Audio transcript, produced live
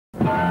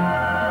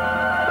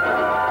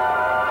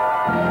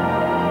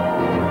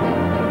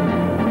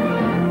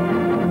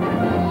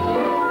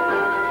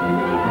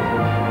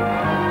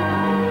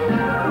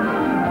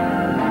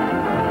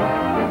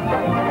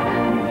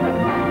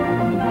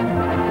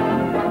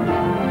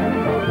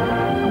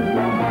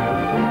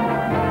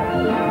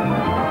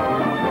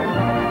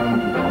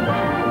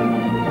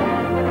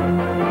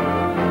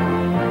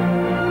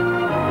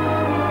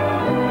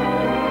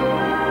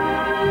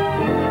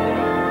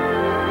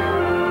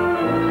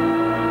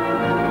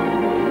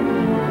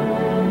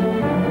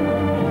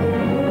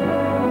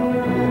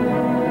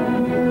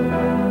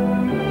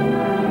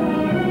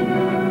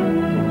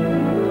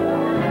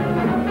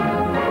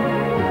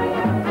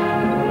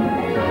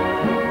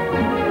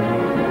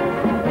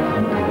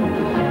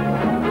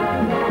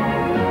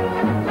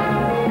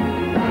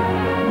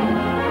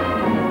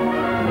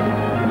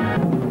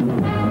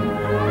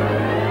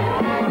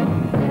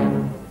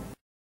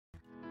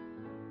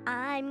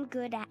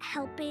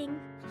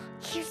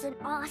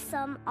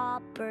awesome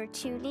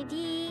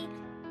opportunity.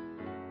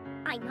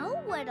 I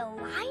know what a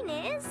line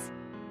is.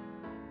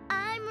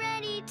 I'm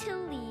ready to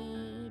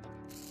lead.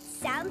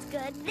 Sounds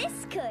good.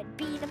 This could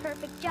be the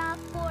perfect job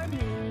for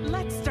me.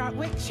 Let's start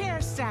with chair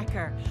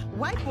stacker,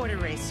 whiteboard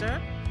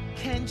eraser.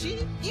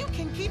 Kenji, you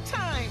can keep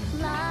time.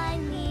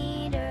 Line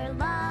leader,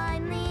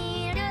 line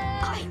leader.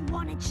 I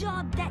want a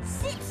job that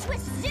sits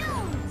with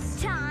zooms.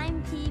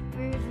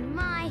 Timekeeper's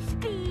my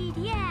speed,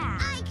 yeah.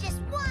 I just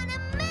want to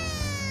move.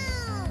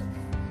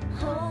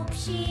 Hope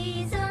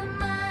she's a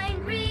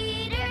mind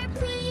reader.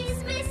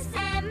 Please, Miss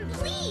M,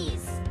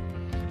 please.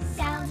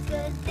 Sounds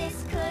good.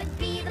 This could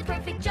be the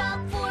perfect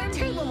job for me.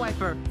 Table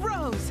wiper,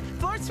 Rose,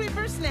 floor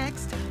sweepers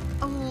next.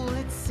 Oh,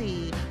 let's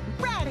see.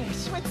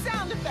 Radish with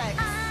sound effects.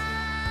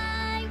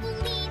 I will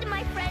lead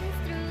my friends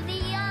through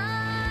the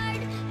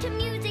yard to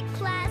music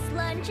class,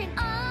 lunch, and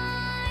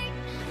art.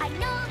 I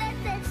know that